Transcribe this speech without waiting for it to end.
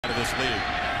lead.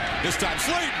 This time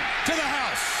Slaton to the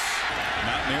house.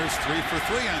 Mountaineers 3 for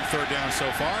 3 on third down so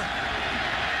far.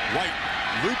 White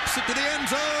loops it to the end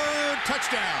zone.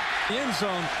 Touchdown. The end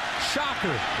zone.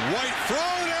 Shocker. White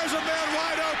thrown. There's a man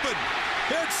wide open.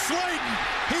 It's Slaton.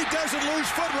 He doesn't lose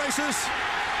foot races.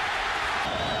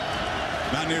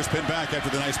 Mountaineers pin back after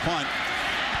the nice punt.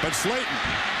 But Slaton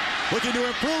looking to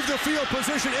improve the field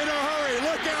position in a hurry.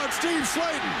 Look out, Steve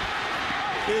Slaton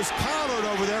is collared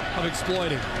over there. Of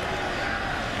exploiting.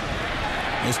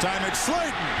 This time it's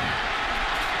Slaton.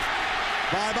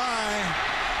 Bye-bye.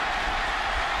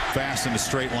 Fast in a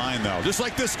straight line, though. Just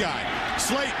like this guy.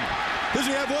 Slaton. Does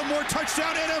he have one more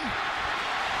touchdown in him?